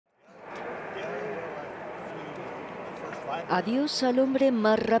Adiós al hombre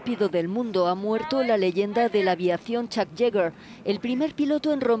más rápido del mundo. Ha muerto la leyenda de la aviación Chuck Yeager, el primer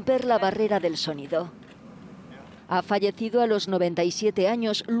piloto en romper la barrera del sonido. Ha fallecido a los 97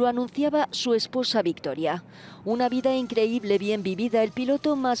 años, lo anunciaba su esposa Victoria. Una vida increíble bien vivida, el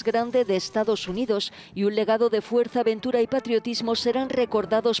piloto más grande de Estados Unidos y un legado de fuerza, aventura y patriotismo serán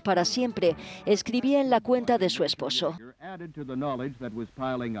recordados para siempre, escribía en la cuenta de su esposo.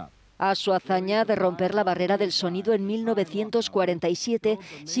 A su hazaña de romper la barrera del sonido en 1947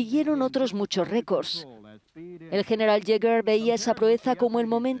 siguieron otros muchos récords. El general Yeager veía esa proeza como el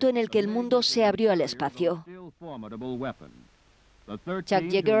momento en el que el mundo se abrió al espacio. Chuck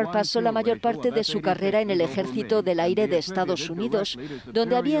Yeager pasó la mayor parte de su carrera en el Ejército del Aire de Estados Unidos,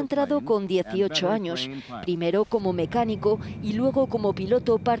 donde había entrado con 18 años, primero como mecánico y luego como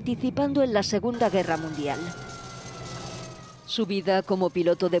piloto, participando en la Segunda Guerra Mundial. Su vida como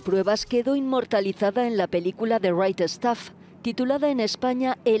piloto de pruebas quedó inmortalizada en la película The Right Stuff, titulada en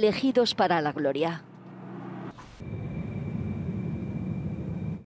España Elegidos para la Gloria.